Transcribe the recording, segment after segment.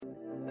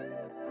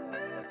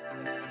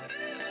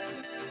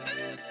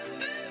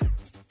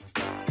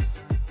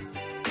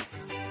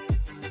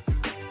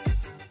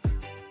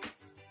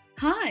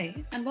Hi,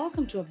 and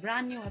welcome to a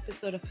brand new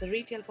episode of the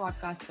Retail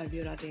Podcast by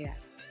View.ai.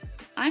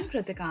 I'm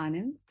Krithika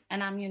Anand,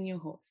 and I'm your new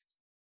host.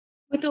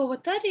 With over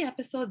 30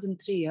 episodes in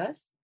 3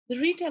 years, the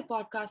Retail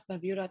Podcast by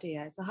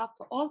View.ai is a hub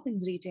for all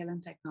things retail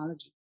and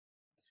technology.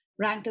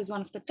 Ranked as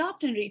one of the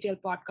top 10 retail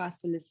podcasts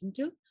to listen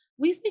to,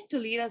 we speak to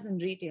leaders in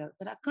retail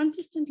that are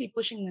consistently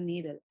pushing the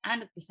needle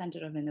and at the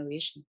center of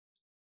innovation.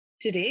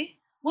 Today,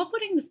 we're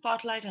putting the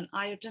spotlight on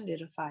Ayotunde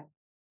Rufai.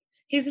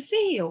 He's the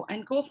CEO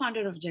and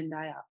co-founder of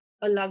Jendaya,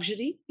 a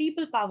luxury,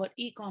 people-powered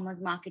e-commerce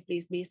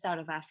marketplace based out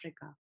of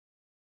Africa.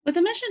 With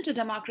a mission to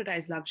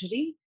democratize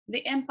luxury,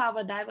 they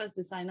empower diverse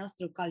designers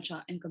through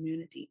culture and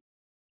community.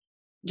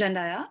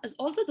 Jendaya is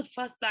also the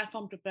first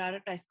platform to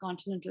prioritize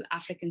continental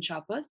African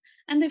shoppers,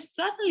 and they've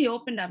certainly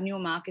opened up new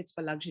markets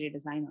for luxury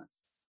designers.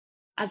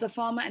 As a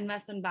former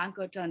investment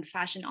banker turned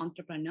fashion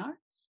entrepreneur,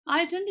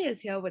 Ayotunde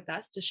is here with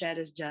us to share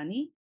his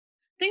journey,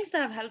 things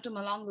that have helped him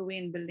along the way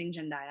in building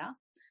Jendaya,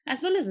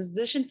 as well as his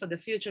vision for the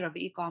future of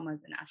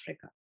e-commerce in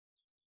Africa.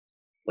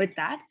 With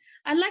that,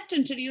 I'd like to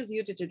introduce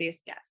you to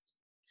today's guest.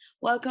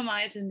 Welcome,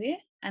 Ayotunde,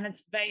 and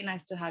it's very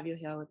nice to have you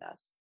here with us.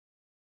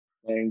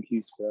 Thank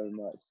you so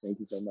much. Thank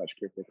you so much,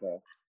 Krithika.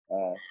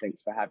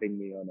 Thanks for having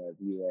me on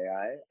View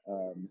AI.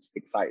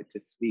 Excited to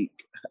speak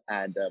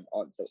and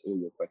answer all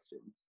your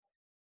questions.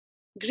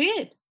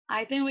 Great.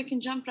 I think we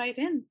can jump right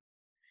in.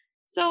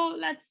 So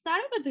let's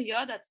start with the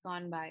year that's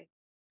gone by.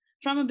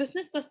 From a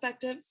business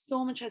perspective,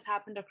 so much has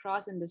happened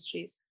across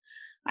industries.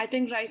 I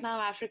think right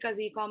now Africa's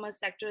e-commerce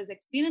sector is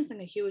experiencing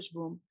a huge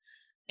boom.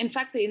 In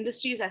fact, the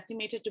industry is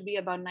estimated to be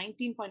about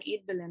 $19.8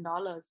 billion,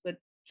 with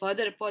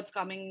further reports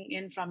coming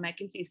in from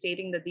McKinsey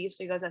stating that these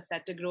figures are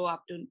set to grow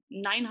up to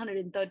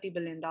 $930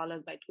 billion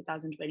by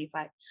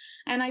 2025.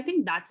 And I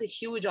think that's a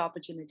huge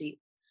opportunity.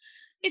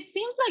 It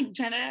seems like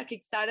Jendaya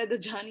kickstarted the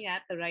journey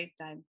at the right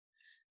time.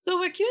 So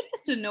we're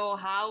curious to know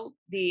how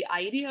the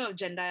idea of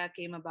Jendaya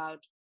came about.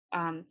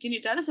 Can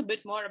you tell us a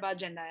bit more about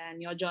Jendaya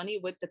and your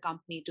journey with the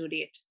company to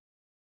date?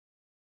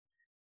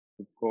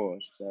 Of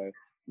course. So,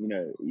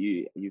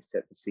 you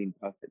set the scene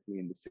perfectly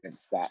in the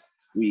sense that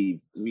we've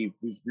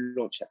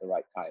launched at the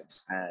right time,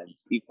 and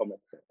e-commerce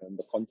on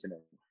the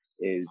continent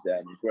is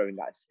growing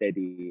at a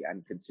steady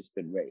and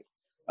consistent rate.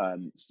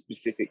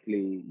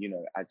 Specifically,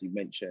 as you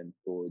mentioned,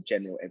 for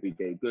general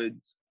everyday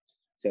goods,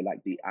 so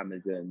like the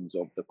Amazons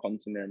of the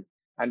continent,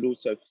 and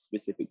also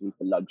specifically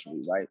for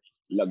luxury, right?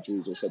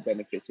 Luxury is also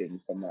benefiting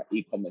from that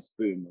e-commerce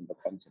boom on the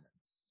continent.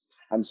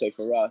 And so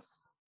for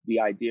us, the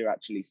idea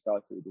actually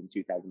started in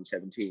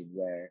 2017,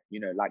 where,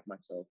 like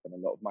myself and a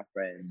lot of my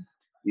friends,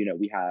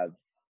 we have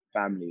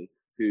family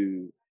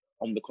who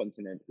on the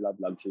continent love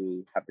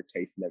luxury, have the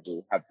taste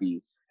level, have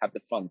the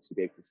funds to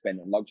be able to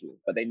spend on luxury,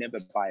 but they never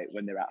buy it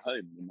when they're at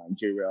home in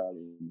Nigeria,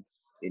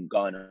 in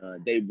Ghana.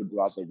 They would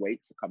rather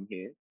wait to come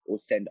here or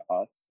send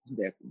us,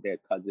 their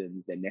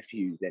cousins, their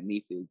nephews, their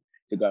nieces,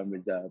 to go and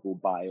reserve or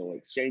buy or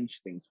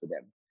exchange things for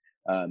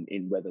them,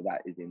 in whether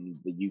that is in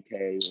the UK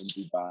or in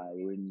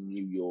Dubai or in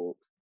New York.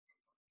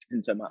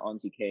 And so my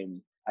auntie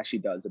came, as she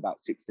does, about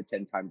 6 to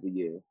 10 times a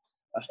year.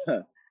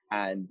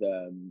 And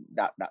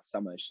that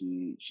summer,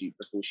 she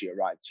before she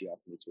arrived, she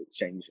asked me to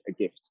exchange a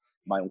gift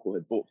my uncle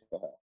had bought for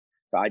her.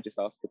 So I just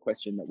asked the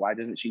question that why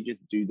doesn't she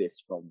just do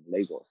this from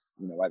Lagos?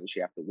 Why does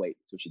she have to wait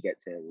till she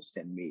gets here or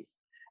send me?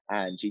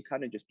 And she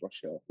kind of just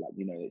brushed it off, like,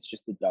 it's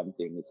just a dumb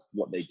thing. It's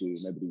what they do.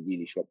 Nobody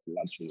really shops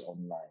luxury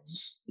online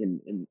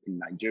in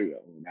Nigeria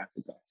or in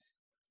Africa.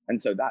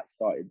 And so that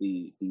started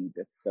the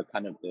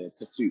kind of the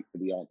pursuit for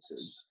the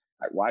answers.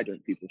 Like, why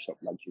don't people shop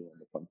luxury on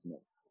the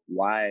continent?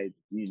 Why,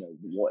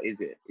 what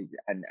is it?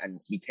 And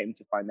we came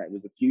to find that it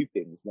was a few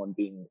things. One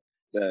being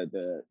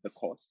the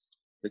cost,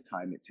 the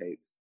time it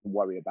takes, to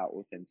worry about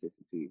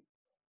authenticity,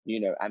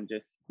 and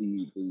just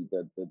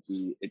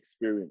the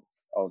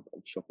experience of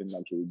shopping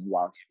luxury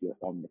whilst you're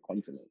on the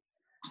continent.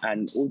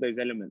 And all those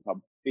elements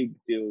are big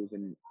deals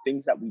and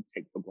things that we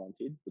take for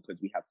granted because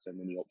we have so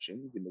many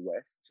options in the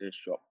West to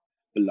shop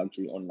for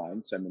luxury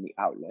online, so many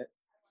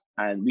outlets.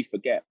 And we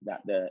forget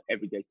that the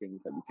everyday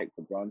things that we take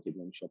for granted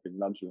when shopping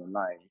luxury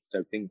online,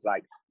 so things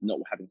like not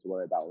having to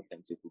worry about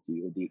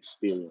authenticity or the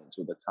experience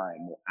or the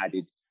time or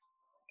added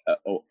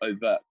or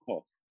overt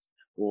costs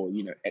or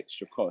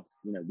extra costs,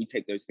 we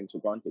take those things for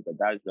granted, but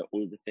those are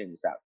all the things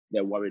that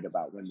they're worried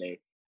about when they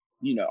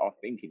are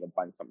thinking of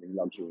buying something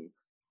luxury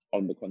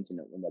on the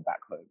continent when they're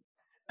back home.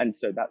 And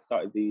so that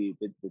started the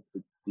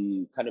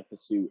kind of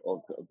pursuit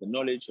of the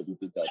knowledge. So we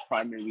did our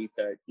primary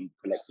research, we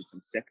collected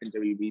some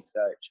secondary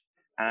research,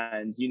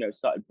 and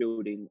started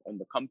building on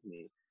the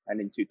company.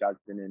 And in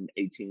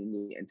 2018,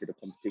 we entered a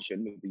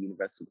competition with the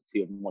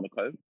University of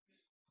Monaco,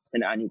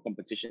 an annual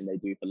competition they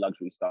do for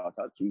luxury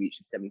startups. We reached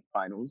the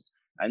semi-finals,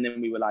 and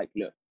then we were like,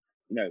 look,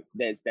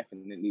 there's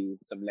definitely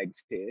some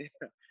legs here,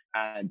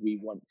 and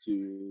we want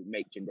to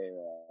make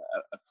Jendaya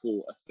a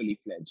fully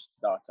fledged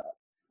startup.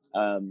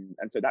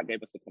 And so that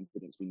gave us the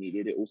confidence we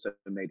needed. It also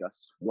made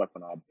us work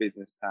on our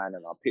business plan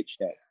and our pitch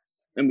deck,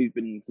 and we've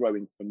been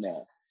growing from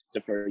there. So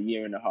for a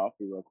year and a half,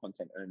 we were a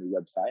content-only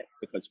website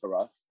because for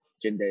us,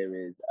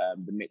 Jendaya is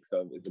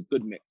is a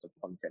good mix of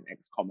content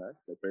x commerce.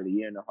 So for the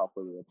year and a half,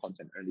 we were a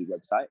content-only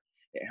website.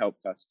 It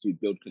helped us to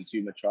build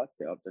consumer trust.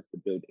 It helped us to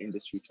build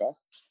industry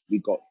trust. We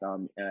got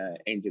some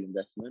angel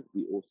investment.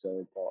 We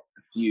also got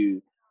a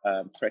few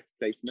press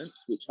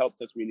placements, which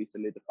helped us really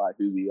solidify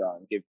who we are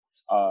and give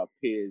our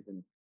peers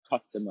and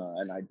customer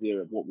an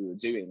idea of what we were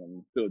doing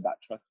and build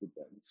that trust with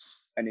them.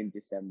 And in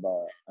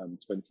December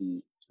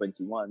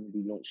 2021,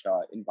 we launched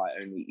our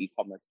invite-only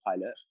e-commerce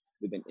pilot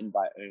with an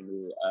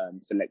invite-only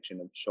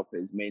selection of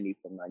shoppers, mainly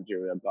from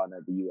Nigeria,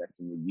 Ghana, the US,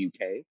 and the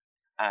UK,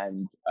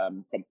 and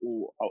from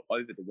all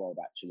over the world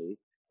actually,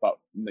 but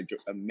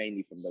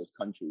mainly from those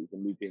countries.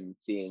 And we've been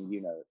seeing,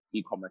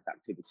 e-commerce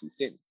activity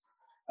since.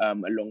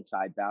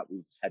 Alongside that,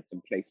 we've had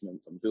some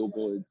placements on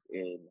billboards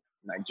in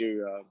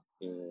Nigeria,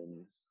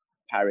 in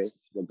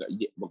Paris. We're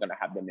going to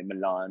have them in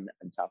Milan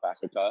and South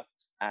Africa,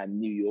 and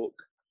New York,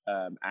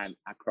 and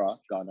Accra,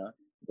 Ghana,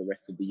 the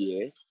rest of the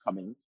year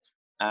coming.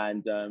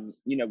 And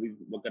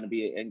we're going to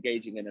be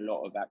engaging in a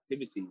lot of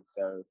activities.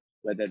 So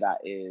whether that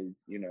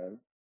is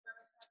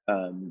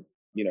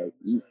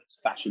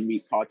fashion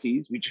week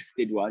parties, we just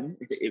did one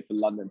for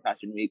London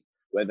Fashion Week.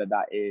 Whether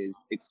that is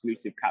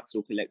exclusive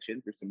capsule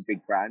collections with some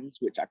big brands,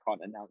 which I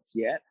can't announce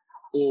yet,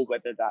 or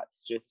whether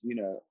that's just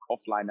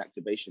offline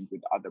activations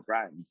with other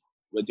brands.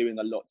 We're doing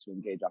a lot to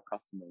engage our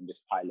customer in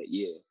this pilot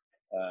year.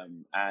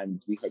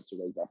 And we hope to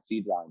raise our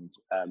seed round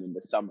in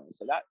the summer.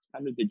 So that's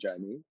kind of the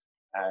journey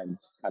and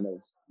kind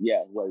of,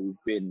 where we've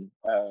been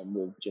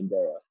with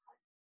Jendaya.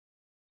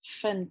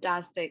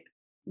 Fantastic.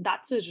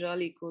 That's a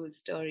really cool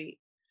story.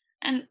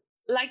 And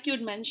like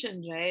you'd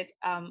mentioned, right?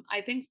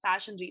 I think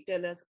fashion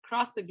retailers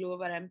across the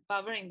globe are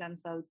empowering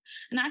themselves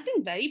and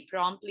acting very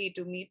promptly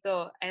to meet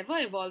the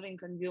ever-evolving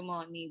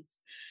consumer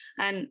needs.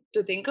 And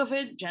to think of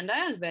it,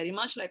 Jendaya is very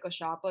much like a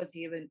shopper's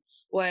haven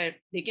where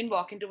they can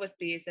walk into a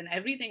space and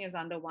everything is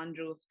under one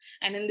roof.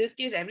 And in this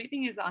case,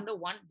 everything is under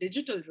one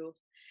digital roof.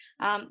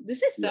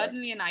 This is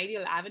certainly an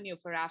ideal avenue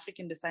for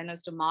African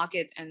designers to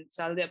market and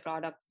sell their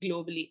products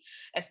globally,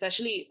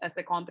 especially as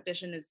the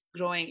competition is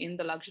growing in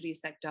the luxury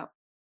sector.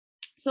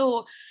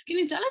 So, can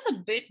you tell us a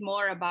bit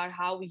more about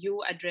how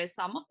you address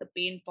some of the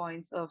pain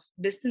points of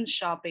distance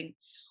shopping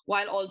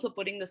while also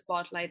putting the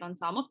spotlight on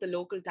some of the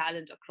local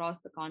talent across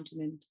the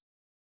continent?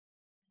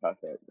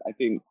 Perfect. I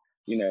think,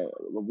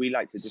 we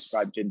like to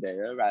describe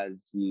Jendaya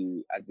as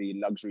the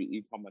luxury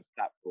e-commerce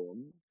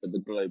platform for the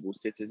global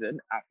citizen,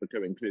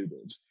 Africa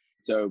included.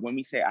 So when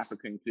we say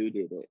Africa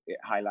included, it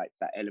highlights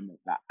that element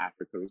that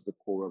Africa is the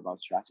core of our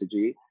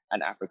strategy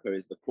and Africa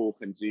is the core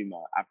consumer.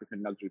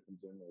 African luxury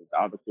consumers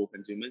are the core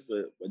consumers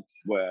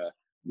where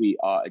we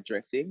are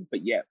addressing,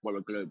 but yet we're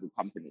a global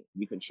company.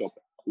 You can shop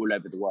all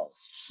over the world.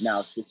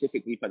 Now,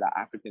 specifically for that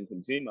African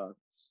consumer,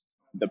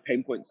 the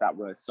pain points that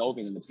we're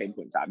solving and the pain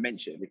points that I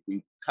mentioned, if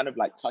we kind of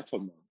like touch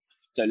on them.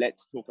 So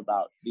let's talk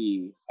about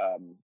the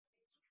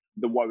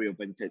worry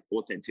of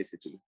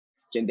authenticity.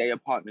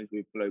 Jendaya partners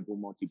with global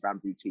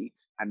multi-brand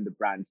boutiques and the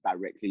brands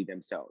directly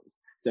themselves.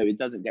 So it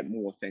doesn't get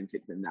more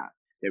authentic than that.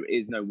 There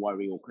is no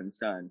worry or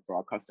concern for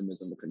our customers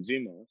and the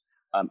consumer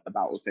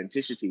about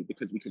authenticity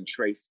because we can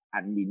trace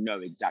and we know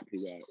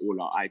exactly where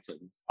all our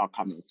items are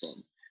coming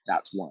from.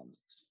 That's one.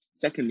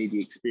 Secondly, the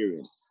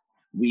experience.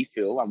 We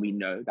feel and we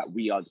know that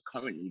we are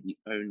currently the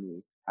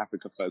only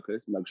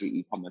Africa-focused luxury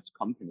e-commerce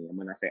company. And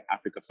when I say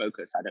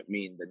Africa-focused, I don't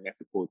mean the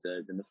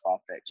Net-a-Porters and the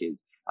Farfetches.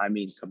 I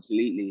mean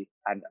completely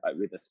and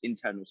with an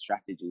internal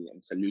strategy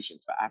and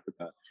solutions for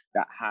Africa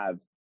that have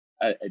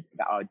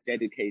that are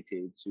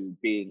dedicated to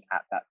being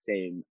at that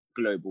same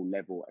global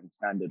level and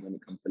standard when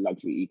it comes to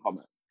luxury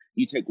e-commerce.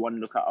 You take one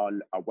look at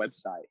our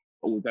website,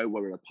 although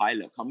we're a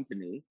pilot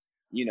company,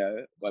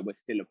 where we're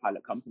still a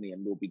pilot company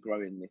and we'll be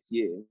growing this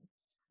year,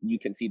 you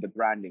can see the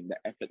branding, the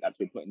effort that's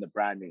been put in the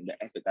branding,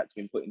 the effort that's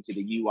been put into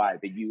the UI,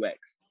 the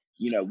UX.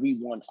 We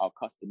want our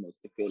customers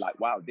to feel like,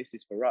 wow, this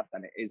is for us.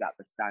 And it is at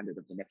the standard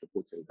of the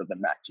Net-a-Porters, of the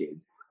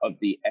Matches, of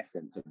the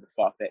Essence, of the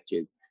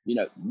Farfetches.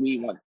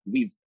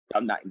 We've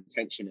done that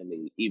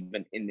intentionally,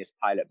 even in this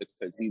pilot,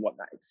 because we want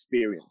that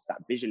experience,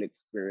 that visual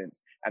experience,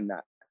 and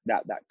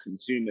that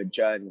consumer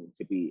journey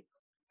to be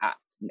at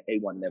an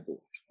A1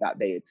 level, that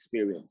they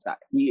experience, that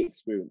we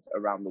experience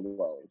around the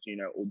world,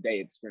 or they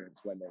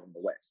experience when they're in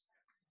the West.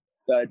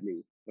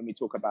 Thirdly, when we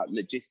talk about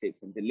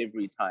logistics and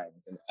delivery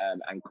times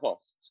and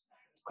costs,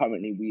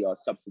 currently we are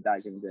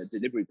subsidizing the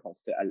delivery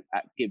cost to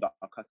give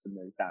our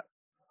customers that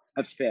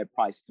a fair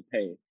price to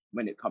pay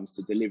when it comes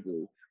to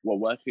delivery. We're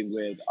working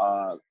with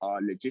our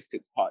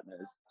logistics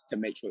partners to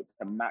make sure it's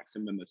a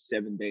maximum of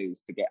 7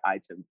 days to get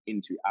items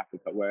into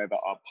Africa, wherever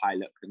our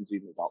pilot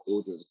consumers are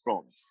ordering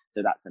from.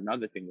 So that's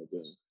another thing we're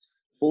doing.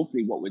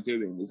 Fourthly, what we're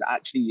doing is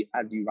actually,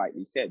 as you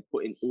rightly said,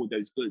 putting all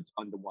those goods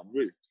under one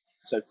roof.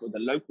 So for the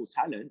local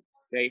talent,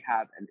 they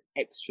have an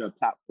extra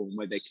platform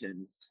where they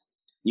can,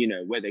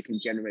 where they can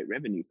generate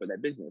revenue for their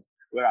business.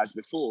 Whereas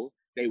before,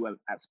 they weren't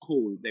as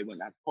cool, they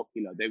weren't as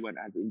popular, they weren't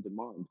as in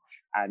demand.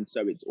 And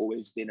so it's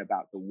always been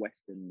about the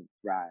Western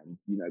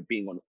brands,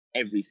 being on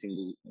every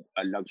single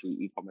luxury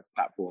e-commerce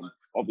platform,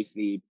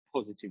 obviously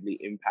positively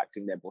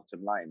impacting their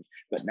bottom line.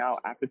 But now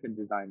African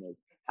designers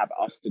have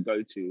us to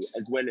go to,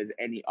 as well as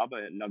any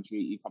other luxury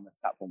e-commerce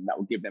platform that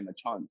will give them a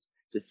chance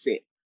to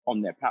sit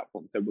on their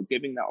platform. So we're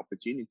giving that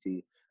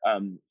opportunity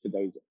for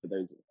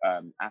those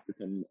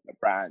African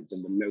brands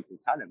and the local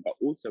talent. But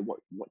also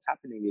what's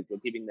happening is we're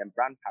giving them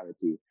brand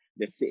parity.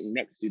 They're sitting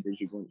next to the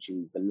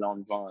Givenchy, the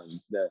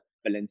Lanvins, the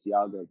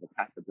Balenciagas, the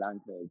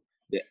Casablancas,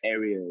 the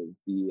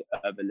Areas, the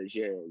Hervé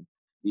Legers,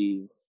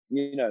 the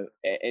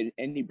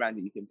any brand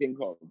that you can think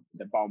of,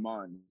 the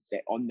Balmains,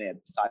 they're on there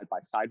side by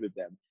side with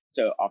them.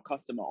 So our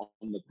customer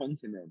on the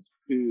continent,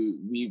 who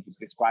we've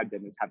described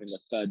them as having a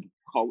third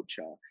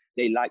culture,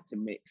 they like to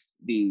mix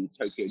the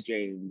Tokyo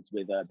James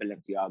with a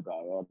Balenciaga,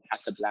 or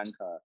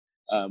Casablanca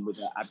with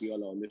a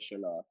Abiola or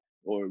Lushala,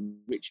 or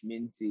Rich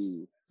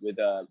Mincy with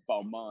a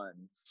Balmain.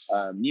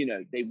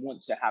 They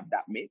want to have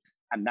that mix,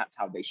 and that's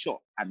how they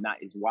shop. And that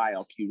is why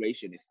our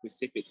curation is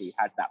specifically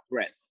has that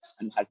breadth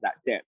and has that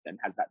depth and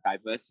has that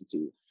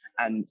diversity.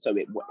 And so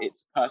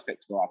it's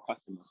perfect for our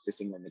customers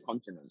sitting on the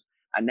continent.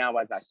 And now,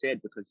 as I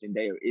said, because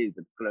Jendaya is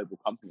a global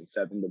company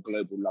serving the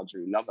global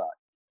luxury lover,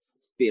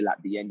 still at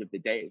the end of the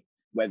day,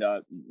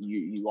 whether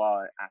you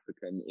are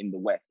African in the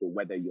West or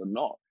whether you're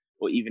not,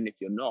 or even if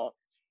you're not,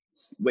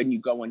 when you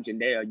go on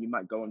Jendaya, you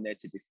might go on there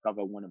to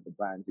discover one of the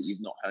brands that you've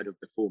not heard of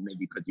before,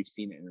 maybe because you've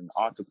seen it in an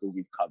article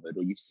we've covered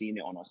or you've seen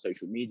it on our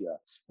social media.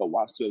 But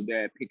whilst you're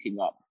there picking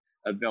up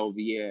a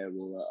Velvier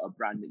or a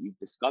brand that you've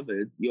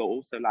discovered, you're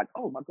also like,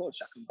 oh my gosh,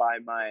 I can buy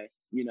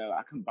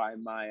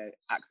my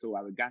Axel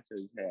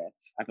Arigatos here.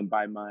 I can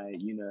buy my,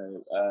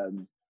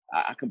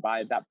 I can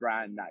buy that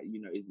brand that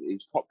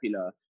is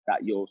popular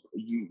that you're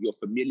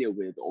familiar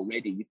with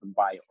already. You can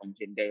buy it on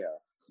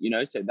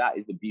Jendaya, so that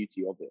is the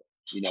beauty of it.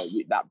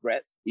 With that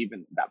breadth,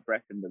 even that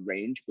breadth and the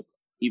range,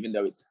 even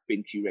though it's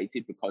been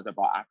curated because of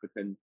our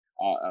African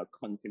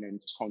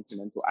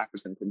continental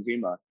African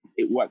consumer,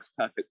 it works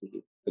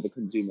perfectly for the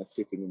consumer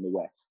sitting in the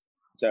West.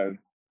 So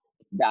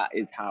that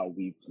is how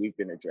we've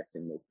been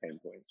addressing those pain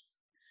points.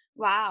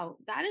 Wow,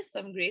 that is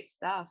some great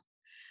stuff.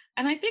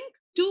 And I think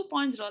 2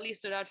 points really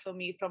stood out for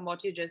me from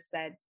what you just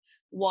said.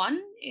 One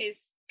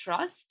is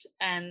trust,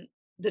 and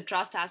the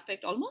trust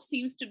aspect almost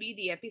seems to be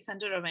the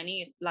epicenter of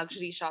any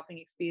luxury shopping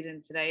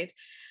experience, right?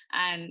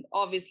 And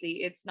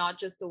obviously, it's not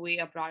just the way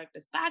a product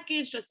is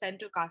packaged or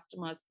sent to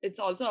customers. It's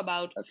also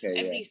about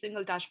every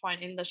single touch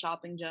point in the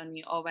shopping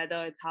journey, or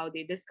whether it's how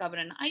they discover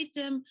an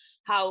item,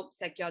 how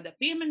secure the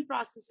payment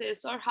process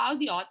is, or how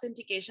the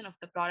authentication of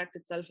the product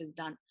itself is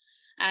done.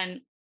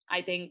 And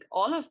I think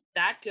all of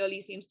that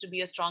clearly seems to be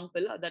a strong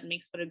pillar that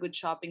makes for a good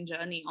shopping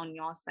journey on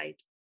your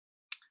site.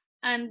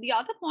 And the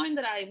other point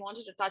that I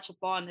wanted to touch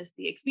upon is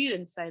the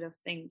experience side of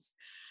things.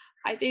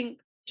 I think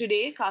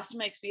today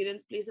customer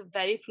experience plays a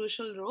very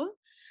crucial role.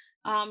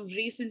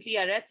 Recently,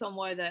 I read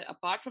somewhere that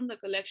apart from the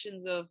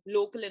collections of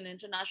local and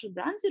international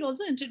brands, you're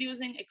also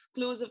introducing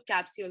exclusive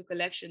capsule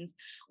collections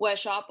where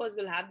shoppers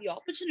will have the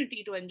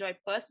opportunity to enjoy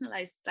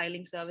personalized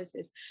styling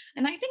services.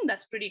 And I think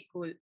that's pretty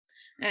cool.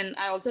 And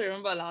I also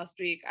remember last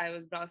week I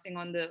was browsing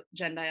on the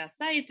Jendaya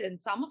site,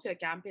 and some of your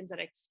campaigns are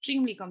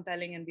extremely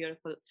compelling and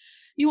beautiful.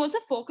 You also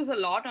focus a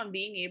lot on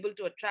being able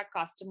to attract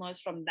customers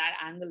from that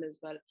angle as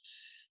well.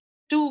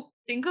 To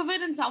think of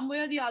it in some way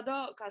or the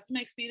other, customer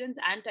experience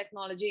and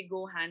technology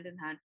go hand in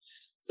hand.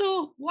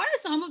 So, what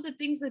are some of the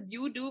things that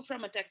you do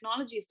from a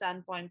technology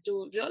standpoint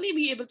to really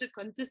be able to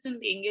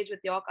consistently engage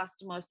with your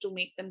customers to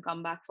make them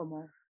come back for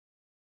more?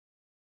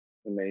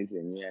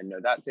 Amazing. Yeah, no,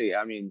 that's it.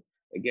 I mean,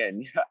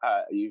 again,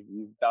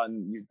 you've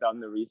done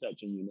the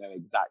research and you know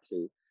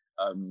exactly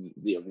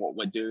what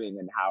we're doing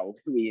and how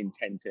we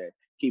intend to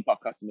keep our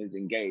customers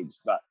engaged.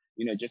 But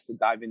just to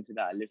dive into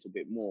that a little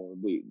bit more,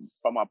 we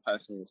from our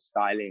personal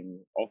styling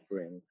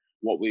offering,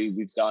 what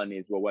we've done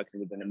is we're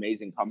working with an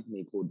amazing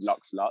company called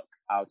Lux Luck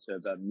out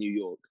of New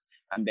York,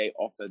 and they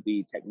offer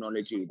the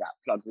technology that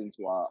plugs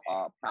into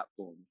our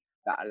platform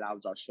that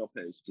allows our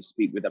shoppers to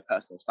speak with a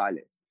personal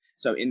stylist.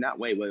 So in that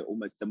way, we're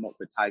almost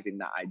democratizing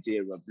that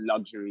idea of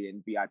luxury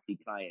and VIP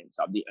clients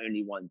are the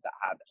only ones that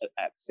have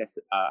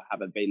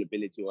have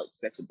availability or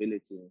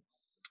accessibility,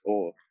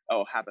 or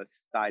have a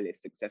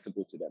stylist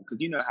accessible to them.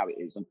 Because you know how it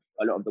is on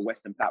a lot of the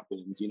Western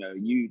platforms.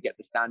 You get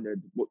the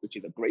standard, which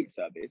is a great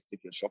service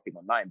if you're shopping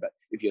online. But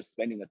if you're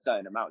spending a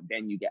certain amount,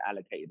 then you get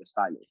allocated a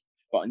stylist.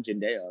 But on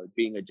Jendaya,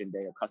 being a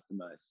Jendaya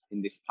customer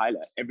in this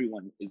pilot,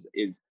 everyone is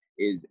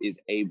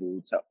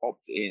able to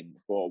opt in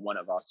for one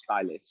of our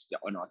stylists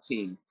on our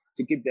team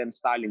to give them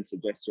styling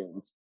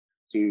suggestions,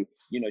 to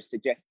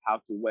suggest how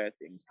to wear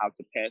things, how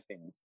to pair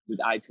things with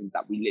items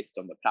that we list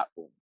on the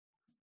platform.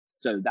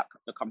 So that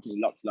the company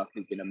Lux Luck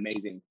has been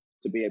amazing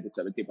to be able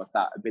to give us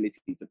that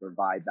ability to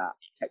provide that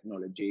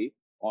technology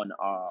on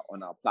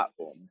our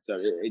platform. So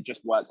it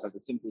just works as a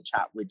simple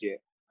chat widget.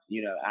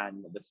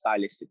 and the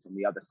stylist sits on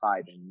the other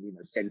side and,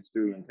 sends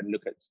through and can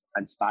look at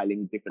and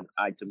styling different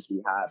items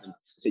we have and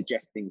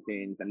suggesting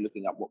things and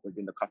looking at what was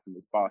in the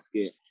customer's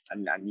basket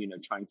and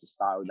trying to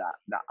style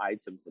that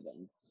item for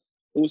them.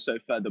 Also,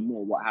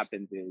 furthermore, what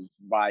happens is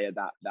via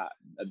that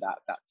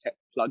tech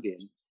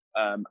plugin,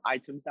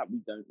 items that we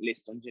don't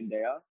list on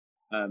Jendaya,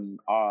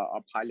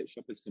 our pilot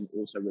shoppers can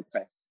also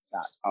request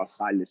that our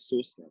stylists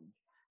source them.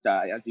 So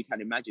as you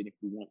can imagine, if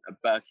you want a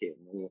Birkin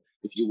or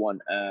if you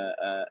want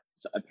a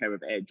pair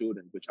of Air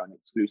Jordans, which are an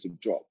exclusive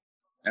drop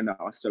and that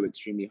are so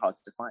extremely hard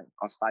to find,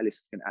 our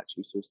stylists can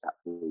actually source that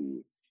for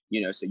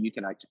you. So you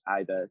can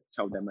either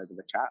tell them over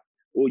the chat,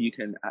 or you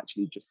can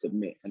actually just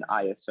submit an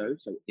ISO,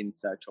 so in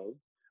search of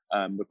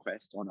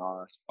request on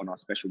our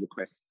special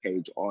request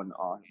page on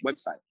our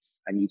website,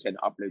 and you can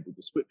upload the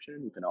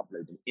description, you can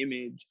upload an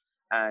image,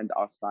 and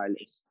our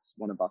stylists,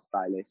 one of our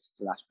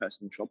stylists /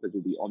 personal shoppers,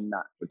 will be on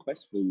that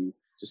request for you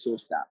to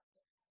source that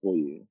for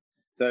you.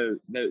 So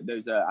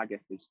those are, I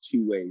guess, there's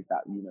two ways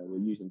that we're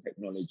using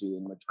technology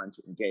and we're trying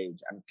to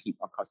engage and keep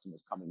our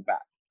customers coming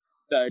back.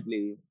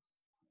 Thirdly,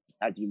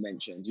 as you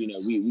mentioned,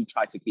 we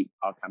try to keep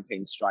our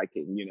campaign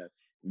striking.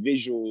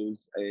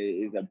 Visuals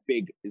has a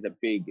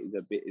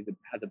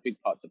big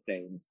part to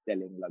play in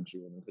selling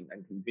luxury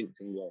and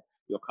convincing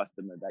your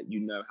customer that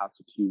how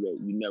to curate,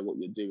 what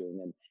you're doing,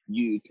 and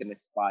you can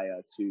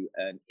aspire to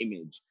an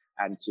image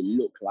and to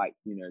look like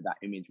that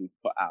image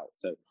we've put out.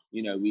 So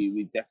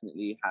we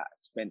definitely have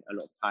spent a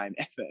lot of time,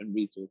 effort, and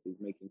resources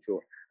making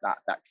sure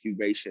that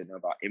curation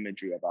of our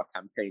imagery of our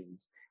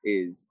campaigns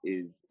is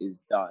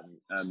done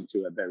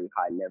to a very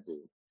high level.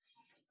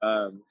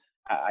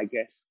 I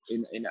guess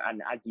and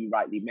as you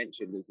rightly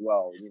mentioned as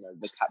well,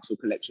 the capsule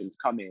collections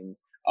coming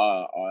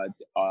are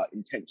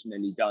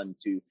intentionally done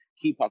to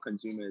keep our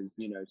consumers,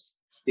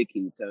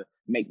 sticky, to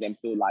make them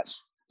feel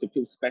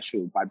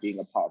special by being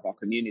a part of our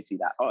community.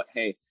 That, oh,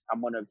 hey,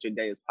 I'm one of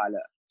Jendaya's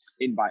pilot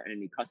invite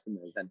only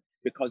customers, and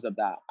because of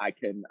that, I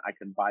can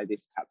buy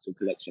this capsule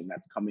collection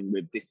that's coming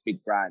with this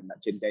big brand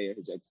that Jendaya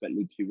has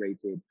expertly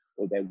curated,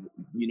 or they're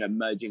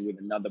merging with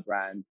another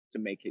brand to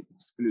make it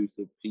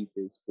exclusive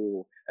pieces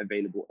for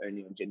available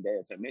only on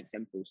Jendaya. So it makes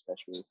them feel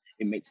special.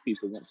 It makes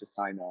people want to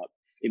sign up.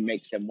 It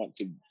makes them want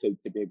to be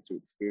able to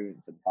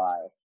experience and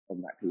buy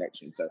from that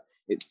collection. So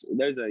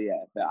those are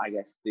I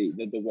guess the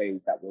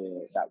ways that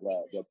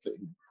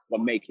we're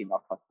making our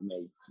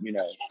customers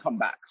come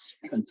back,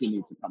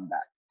 continue to come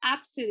back.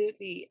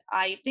 Absolutely.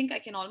 I think I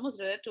can almost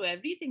relate to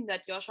everything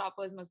that your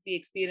shoppers must be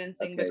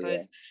experiencing,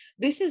 because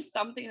this is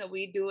something that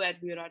we do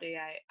at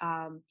Bureau.ai.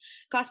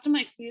 Customer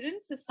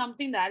experience is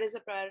something that is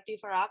a priority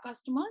for our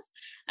customers,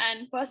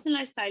 and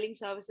personalized styling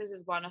services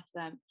is one of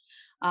them.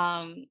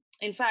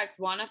 In fact,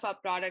 one of our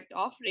product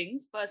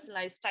offerings,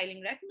 personalized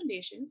styling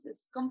recommendations,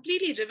 is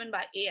completely driven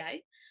by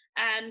AI.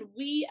 And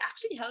we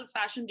actually help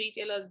fashion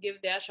retailers give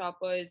their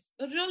shoppers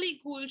a really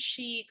cool,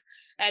 chic,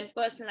 and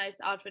personalized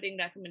outfitting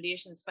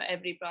recommendations for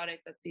every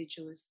product that they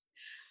choose.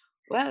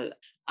 Well,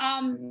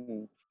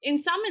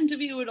 in some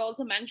interview, you would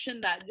also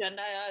mention that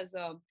Jendaya is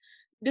a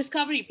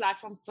discovery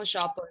platform for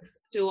shoppers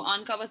to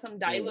uncover some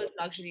diverse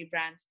luxury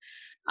brands.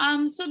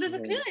 So there's a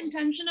clear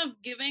intention of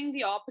giving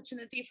the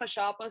opportunity for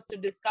shoppers to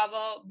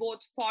discover both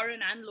foreign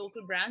and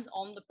local brands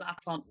on the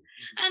platform.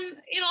 And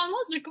it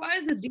almost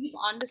requires a deep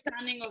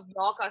understanding of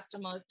your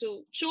customers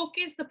to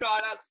showcase the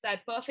products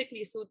that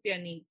perfectly suit their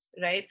needs,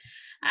 right?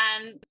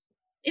 And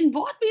in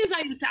what ways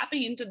are you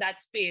tapping into that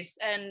space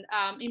and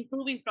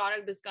improving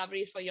product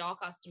discovery for your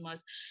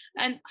customers?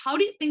 And how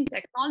do you think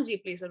technology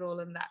plays a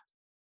role in that?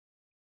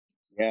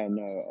 Yeah,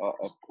 no,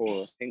 of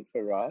course. I think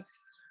for us,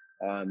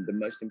 the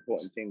most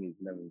important thing is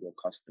knowing your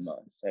customer.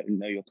 So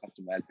know your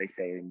customer, as they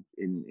say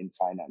in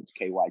finance,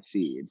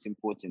 KYC. It's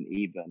important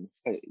even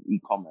for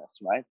e-commerce,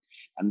 right?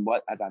 And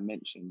as I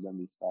mentioned when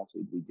we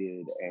started, we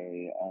did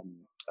a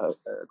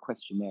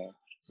questionnaire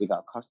with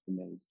our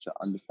customers to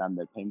understand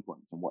their pain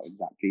points and what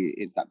exactly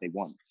it is that they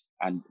want.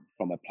 And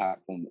from a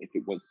platform, if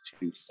it was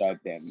to serve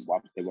them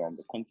whilst they were on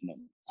the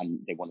continent and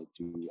they wanted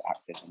to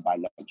access and buy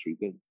luxury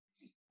goods.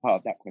 Part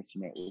of that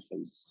questionnaire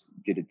also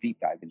did a deep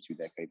dive into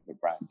their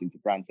favorite brands, into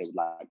brands they would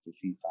like to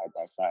see side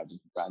by side,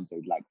 into brands they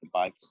would like to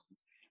buy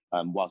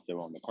from whilst they're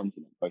on the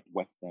continent, both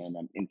Western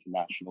and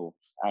international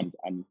and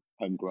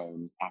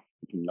homegrown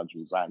African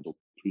luxury brands or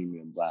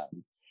premium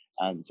brands.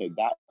 And so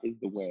that is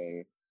the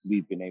way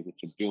we've been able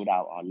to build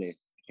out our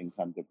list in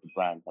terms of the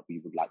brands that we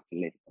would like to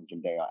list on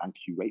Jendaya and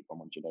curate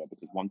from on Jendaya.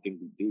 Because one thing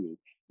we do is,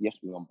 yes,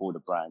 we onboard a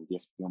brand,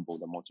 yes, we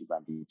onboard a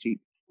multi-brand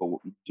boutique, but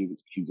what we do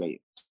is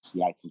curate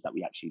the items that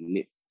we actually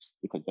list,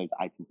 because those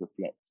items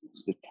reflect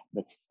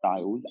the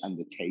styles and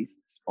the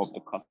tastes of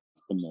the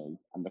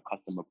customers and the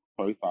customer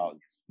profiles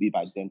we've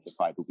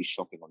identified will be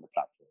shopping on the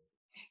platform.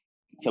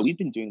 So we've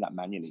been doing that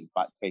manually,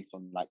 but based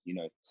on a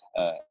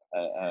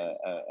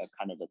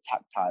kind of a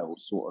tactile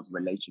sort of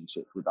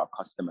relationship with our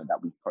customer that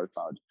we've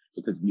profiled,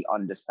 because we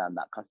understand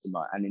that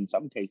customer. And in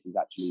some cases,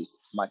 actually,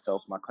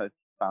 myself, my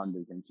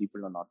co-founders and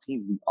people on our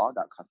team, we are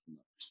that customer.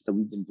 So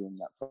we've been doing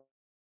that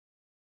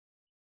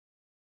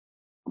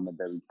from a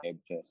very able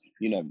to,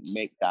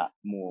 make that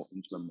more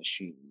into a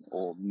machine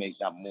or make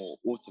that more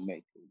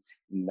automated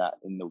in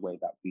the way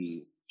that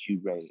we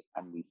curate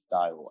and we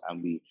style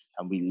and we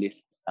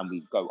list and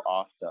we go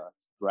after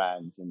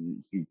brands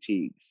and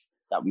boutiques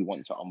that we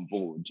want to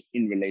onboard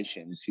in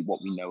relation to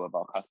what we know of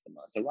our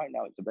customer. So right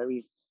now it's a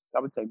very, I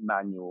would say,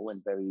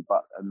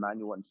 but a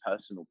manual and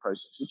personal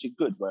process, which is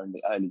good. We're in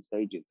the early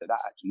stages, so that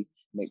actually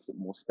makes it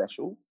more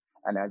special.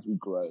 And as we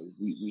grow,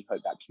 we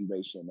hope that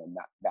curation and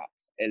that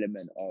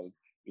element of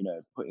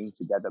putting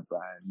together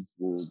brands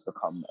will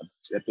become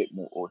a bit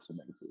more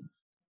automated.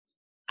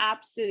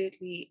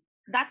 Absolutely.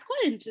 That's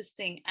quite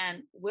interesting.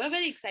 And we're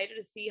very excited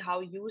to see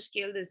how you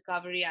scale the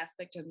discovery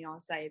aspect on your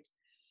side.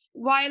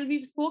 While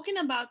we've spoken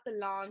about the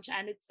launch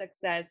and its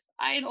success,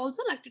 I'd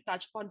also like to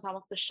touch upon some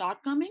of the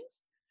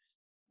shortcomings.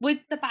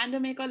 With the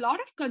pandemic, a lot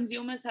of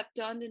consumers have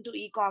turned into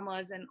e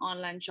commerce and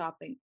online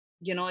shopping.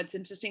 It's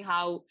interesting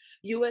how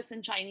US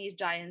and Chinese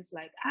giants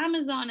like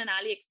Amazon and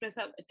AliExpress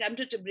have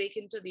attempted to break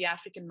into the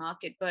African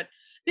market, but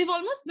they've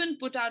almost been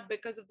put out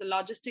because of the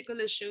logistical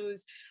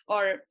issues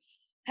or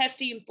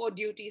hefty import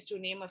duties, to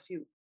name a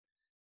few.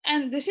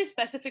 And this is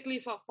specifically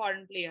for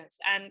foreign players.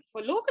 And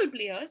for local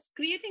players,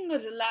 creating a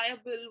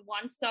reliable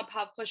one stop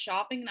hub for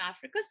shopping in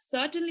Africa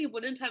certainly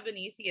wouldn't have been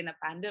easy in a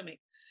pandemic.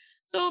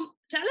 So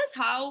tell us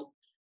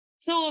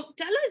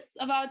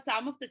about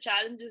some of the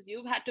challenges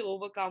you've had to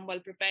overcome while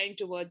preparing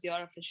towards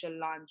your official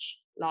launch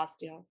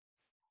last year.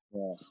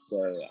 Yeah,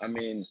 so I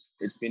mean,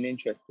 it's been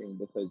interesting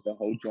because the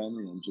whole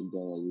journey in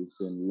Jendaya, we've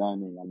been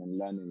learning and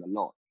learning a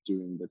lot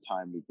during the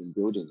time we've been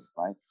building it,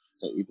 right?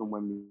 So even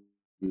when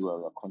we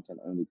were a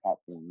content-only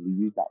platform, we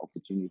used that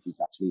opportunity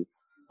to actually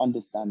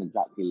understand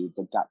exactly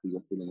the gap we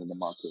were filling in the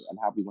market and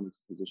how we wanted to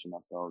position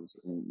ourselves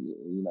in,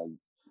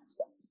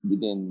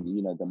 within,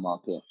 the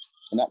market,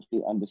 and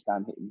actually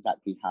understand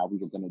exactly how we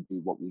were going to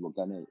do what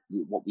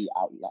we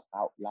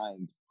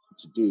outlined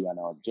to do and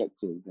our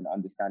objectives, and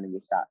understanding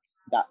if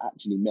that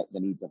actually met the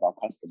needs of our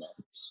customer.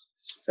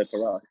 So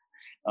for us,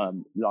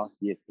 last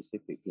year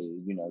specifically,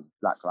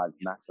 Black Lives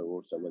Matter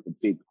also was a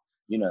big,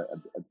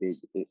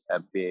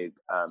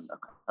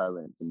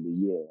 occurrence in the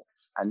year.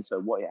 And so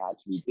what it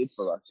actually did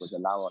for us was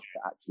allow us to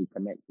actually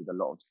connect with a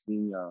lot of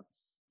senior,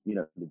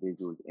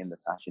 individuals in the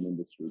fashion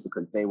industry,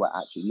 because they were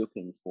actually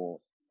looking for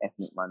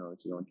ethnic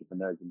minority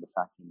entrepreneurs in the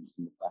fashion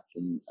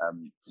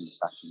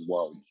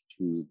world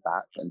to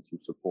back and to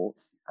support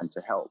and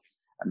to help.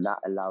 And that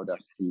allowed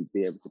us to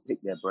be able to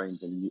pick their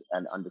brains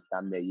and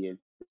understand their years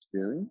of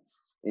experience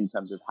in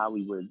terms of how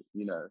we would,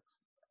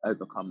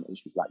 overcome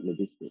issues like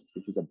logistics,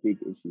 which is a big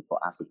issue for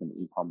African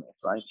e-commerce,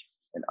 right?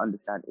 And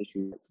understand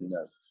issues,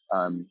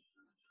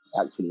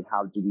 actually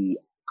how do we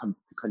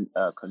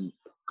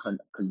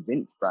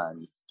convince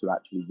brands to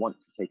actually want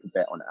to take a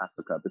bet on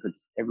Africa, because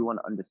everyone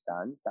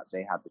understands that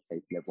they have the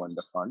taste level and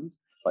the funds,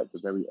 but it's a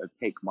very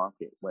opaque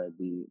market where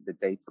the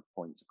data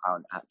points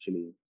aren't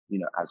actually,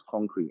 as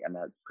concrete and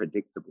as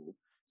predictable.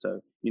 So,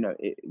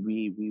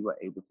 we were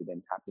able to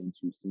then tap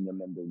into senior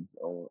members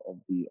of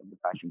the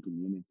fashion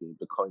community,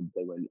 because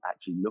they were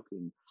actually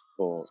looking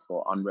for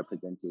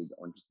unrepresented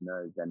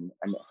entrepreneurs and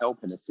help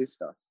and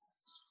assist us.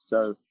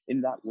 So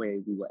in that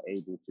way, we were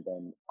able to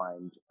then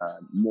find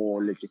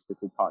more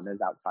logistical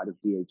partners outside of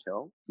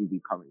DHL, who we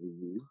currently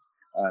use,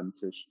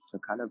 to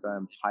kind of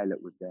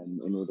pilot with them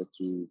in order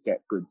to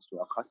get goods to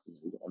our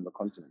customers on the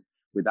continent.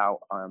 Without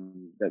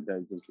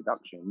those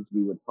introductions,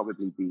 we would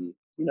probably be,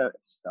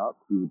 stuck.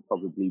 We would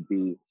probably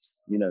be,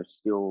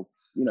 still,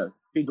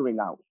 figuring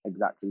out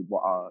exactly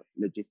what our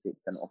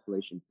logistics and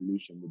operation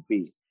solution would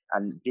be.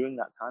 And during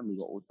that time, we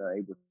were also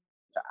able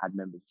to add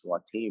members to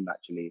our team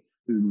actually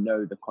who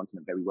know the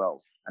continent very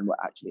well, and were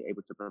actually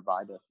able to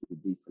provide us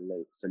with these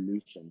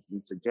solutions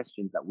and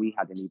suggestions that we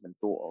hadn't even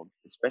thought of,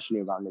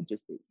 especially around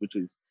logistics, which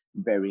is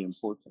very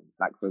important.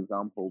 Like for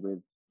example,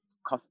 with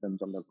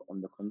customs on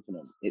the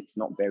continent, it's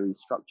not very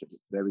structured.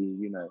 It's very,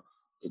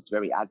 it's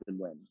very as and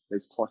when.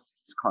 Those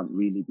costs can't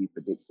really be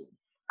predicted.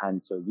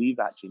 And so we've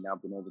actually now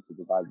been able to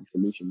provide a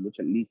solution which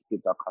at least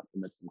gives our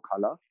customers some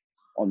color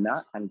on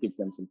that and gives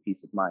them some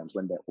peace of mind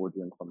when they're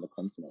ordering from the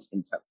continent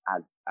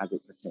as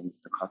it pertains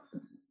to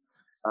customs.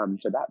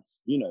 So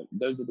that's,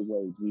 those are the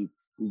ways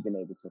we've been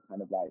able to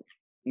kind of like,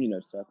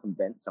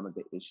 circumvent some of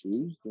the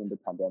issues during the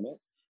pandemic.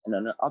 And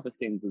then other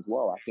things as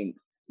well. I think,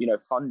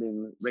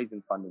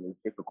 raising funding is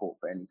difficult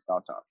for any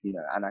startup,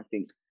 and I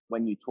think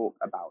when you talk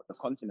about the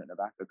continent of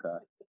Africa,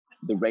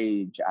 the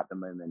rage at the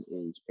moment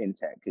is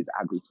fintech, is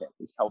agri-tech,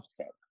 is health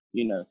tech.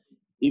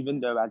 Even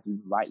though, as you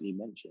rightly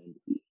mentioned,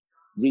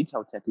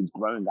 retail tech is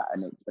growing at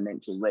an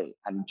exponential rate,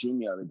 and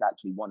Jumia is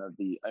actually one of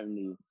the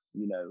only,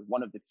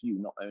 one of the few,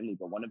 not only,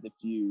 but one of the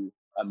few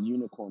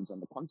unicorns on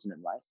the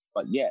continent, right?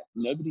 But yet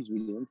nobody's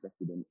really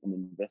interested in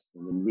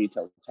investing in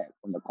retail tech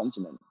on the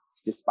continent,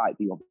 despite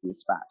the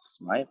obvious facts,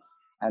 right?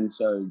 And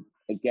so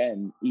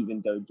again, even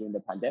though during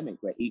the pandemic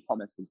where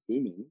e-commerce was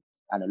booming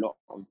and a lot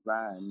of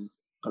brands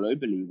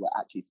globally were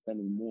actually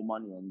spending more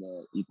money on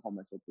their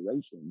e-commerce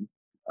operations,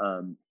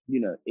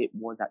 it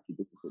was actually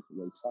difficult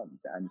to raise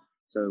funds. And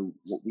so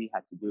what we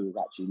had to do is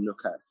actually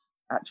look at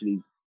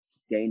actually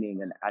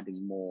gaining and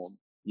adding more,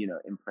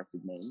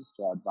 impressive names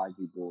to our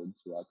advisory board,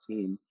 to our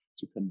team,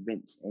 to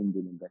convince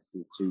angel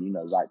investors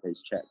to, write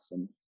those checks.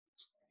 And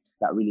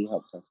that really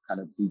helped us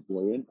kind of be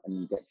buoyant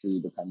and get through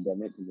the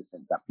pandemic, in the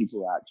sense that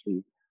people are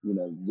actually,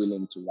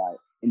 willing to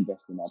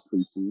invest in our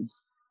pre-seed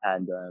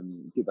and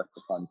give us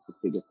the funds to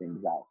figure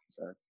things out.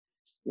 So,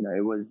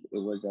 it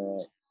was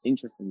a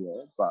interesting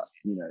year, but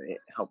it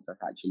helped us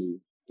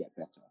actually get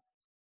better.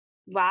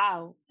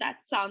 Wow, that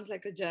sounds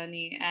like a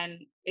journey,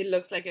 and it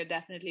looks like you're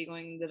definitely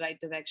going in the right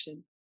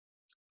direction.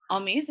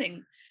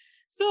 Amazing.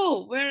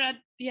 So, we're at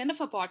the end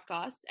of our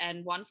podcast,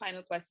 and one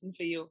final question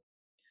for you.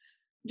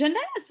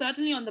 Jendaya is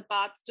certainly on the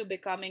path to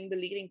becoming the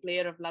leading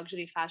player of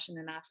luxury fashion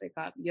in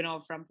Africa,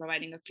 from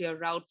providing a clear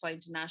route for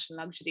international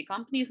luxury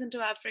companies into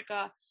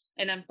Africa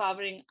and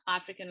empowering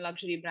African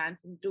luxury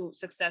brands into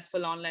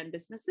successful online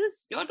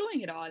businesses. You're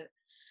doing it all.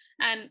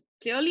 And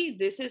clearly,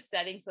 this is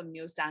setting some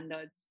new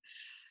standards.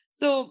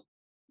 So,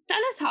 tell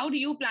us, how do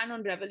you plan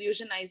on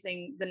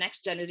revolutionizing the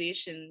next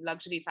generation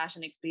luxury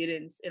fashion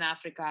experience in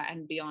Africa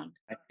and beyond?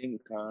 I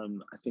think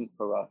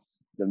for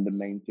us, the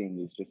main thing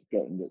is just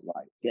getting it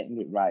right. Getting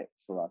it right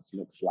for us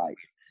looks like,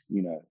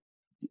 you know,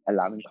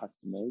 allowing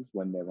customers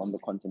when they're on the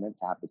continent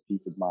to have the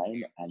peace of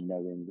mind and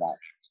knowing that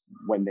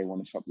when they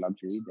want to shop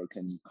luxury, they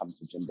can come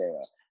to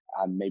Jendaya.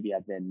 And maybe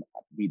as then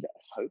we'd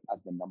hope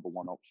as the number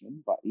one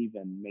option, but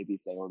even maybe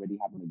if they already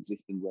have an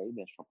existing way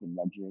they're shopping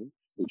luxury,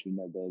 which we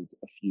know there's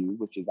a few,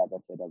 which is, as I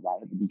said,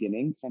 right at the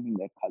beginning, sending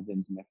their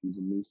cousins, nephews,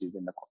 and nieces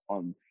in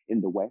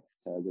the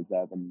West to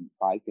reserve and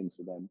buy things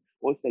for them,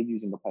 or if they're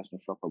using a personal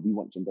shopper, we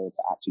want Jendaya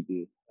to actually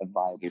be a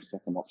viable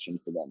second option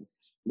for them.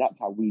 That's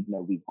how we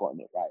know we've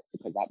gotten it right,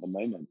 because at the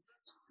moment,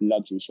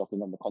 luxury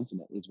shopping on the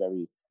continent is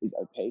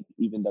opaque,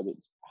 even though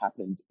it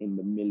happens in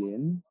the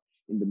millions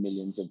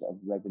of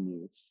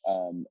revenue,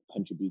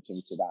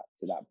 contributing to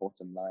that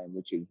bottom line,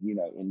 which is,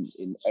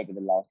 in over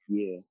the last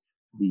year,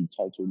 the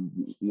total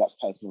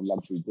personal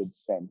luxury goods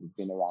spend has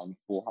been around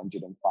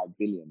 405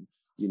 billion,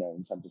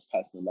 in terms of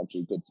personal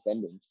luxury goods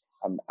spending.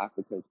 And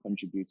Africa is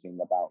contributing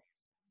about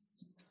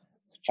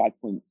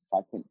 5.6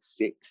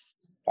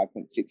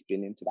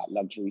 billion to that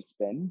luxury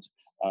spend.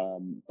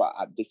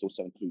 But this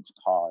also includes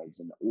cars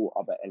and all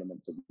other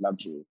elements of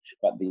luxury.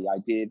 But the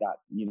idea that,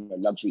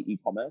 luxury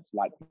e-commerce,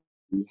 like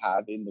we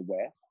have in the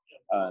West,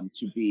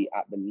 to be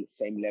at the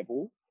same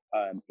level,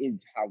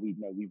 is how we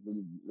know we've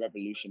really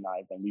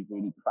revolutionized and we've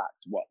really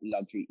cracked what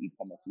luxury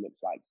e-commerce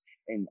looks like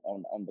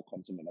on the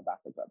continent of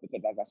Africa.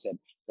 Because, as I said,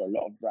 for a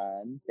lot of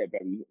brands, they're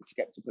very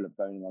skeptical of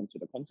going onto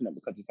the continent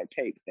because it's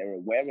opaque. They're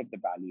aware of the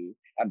value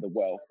and the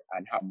wealth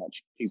and how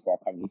much people are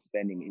currently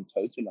spending in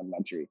total on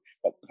luxury,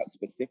 but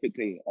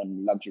specifically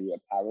on luxury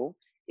apparel,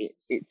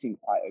 it seems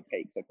quite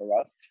opaque. So for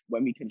us,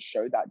 when we can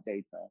show that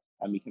data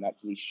and we can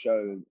actually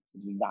show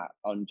that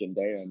on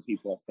Jendaya, and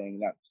people are saying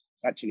that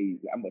actually,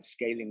 and we're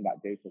scaling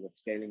that data, we're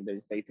scaling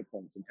those data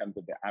points in terms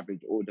of the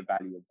average order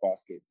value of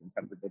baskets, in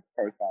terms of the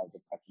profiles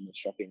of customers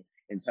shopping,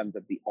 in terms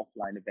of the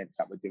offline events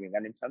that we're doing,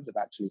 and in terms of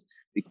actually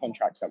the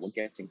contracts that we're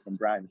getting from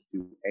brands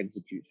to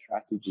execute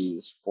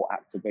strategy or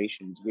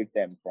activations with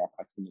them for our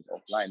customers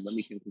offline. When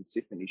we can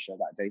consistently show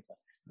that data,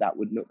 that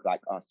would look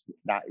like us.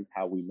 That is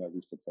how we know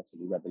we've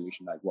successfully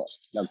revolutionized what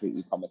luxury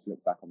e-commerce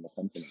looks like on the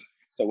continent.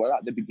 So we're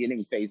at the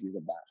beginning phases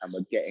of that, and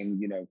we're getting,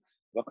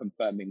 we're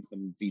confirming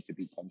some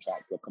B2B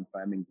contracts. We're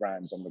confirming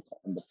brands on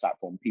the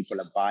platform.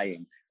 People are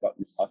buying, but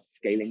us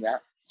scaling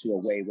that to a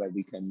way where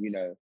we can,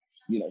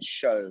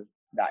 show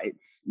that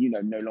it's,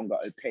 no longer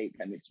opaque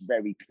and it's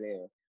very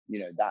clear.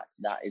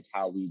 That is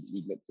how we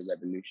look to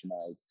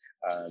revolutionize,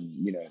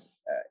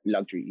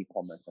 luxury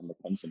e-commerce on the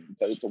continent.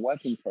 So it's a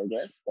work in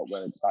progress, but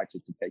we're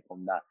excited to take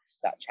on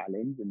that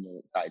challenge, and we're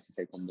excited to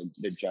take on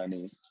the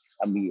journey.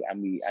 As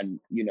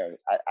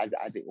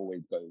it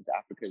always goes,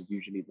 Africa is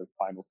usually the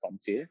final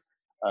frontier,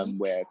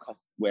 where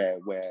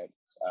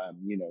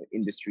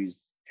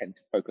industries tend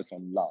to focus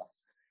on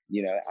last,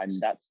 and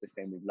that's the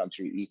same with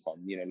luxury ecom.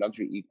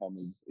 Luxury ecom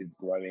is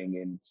growing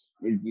and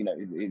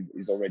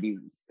is already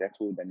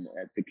settled and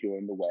secure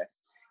in the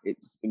West.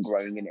 It's been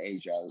growing in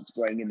Asia. It's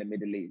growing in the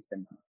Middle East,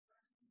 and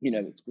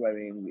it's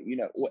growing,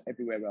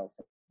 everywhere else.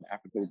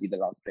 Africa will be the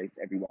last place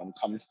everyone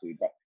comes to,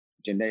 but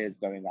Jendaya is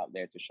going out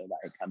there to show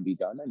that it can be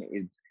done, and it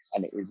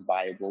is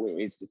viable, it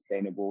is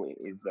sustainable, it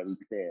is very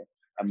clear.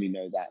 And we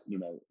know that,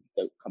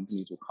 the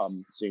companies will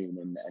come soon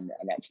and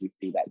actually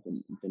see that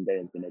Jendaya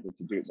has been able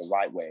to do it the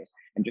right way.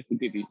 And just to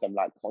give you some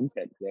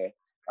context there,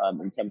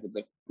 in terms of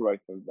the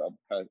growth of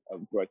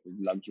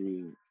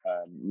luxury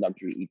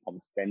e-com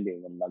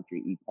spending and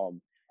luxury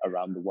e-com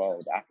around the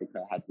world,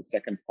 Africa has the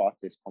second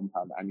fastest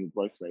compound annual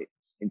growth rate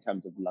in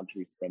terms of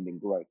luxury spending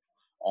growth,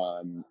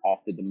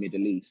 after the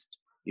Middle East.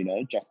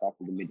 Just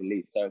after the Middle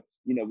East. So,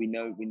 we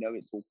know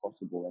it's all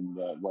possible, and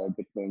we're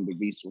deploying the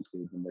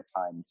resources and the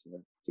time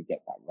to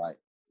get that right.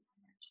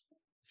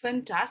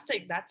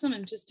 Fantastic. That's some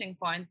interesting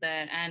point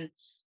there. And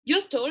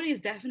your story is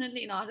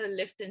definitely not a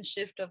lift and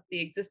shift of the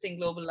existing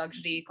global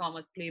luxury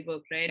e-commerce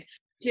playbook, right?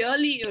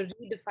 Clearly, you're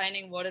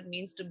redefining what it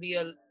means to be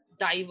a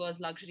diverse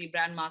luxury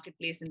brand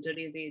marketplace in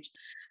today's age.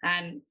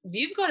 And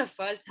we've got a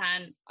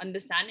first-hand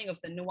understanding of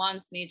the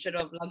nuanced nature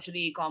of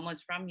luxury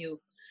e-commerce from you.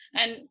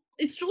 And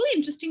it's truly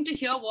interesting to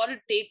hear what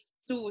it takes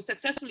to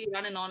successfully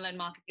run an online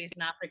marketplace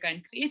in Africa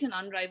and create an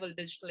unrivaled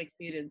digital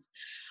experience.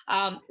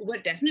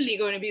 We're definitely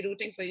going to be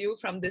rooting for you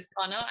from this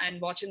corner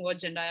and watching what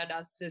Jendaya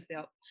does this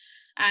year.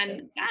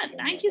 And yeah,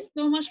 thank you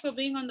so much for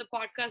being on the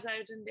podcast,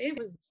 Ayotunde. It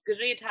was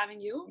great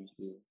having you. Thank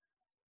you.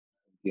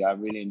 Yeah, I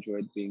really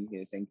enjoyed being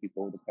here. Thank you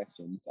for all the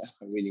questions.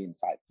 Really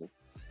insightful.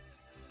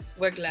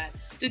 We're glad.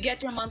 To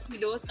get your monthly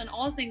dose on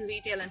all things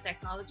retail and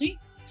technology,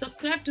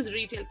 subscribe to the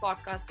Retail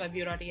Podcast by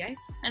Bureau.ai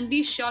and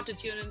be sure to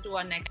tune in to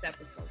our next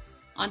episode.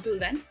 Until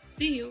then,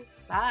 see you.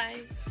 Bye.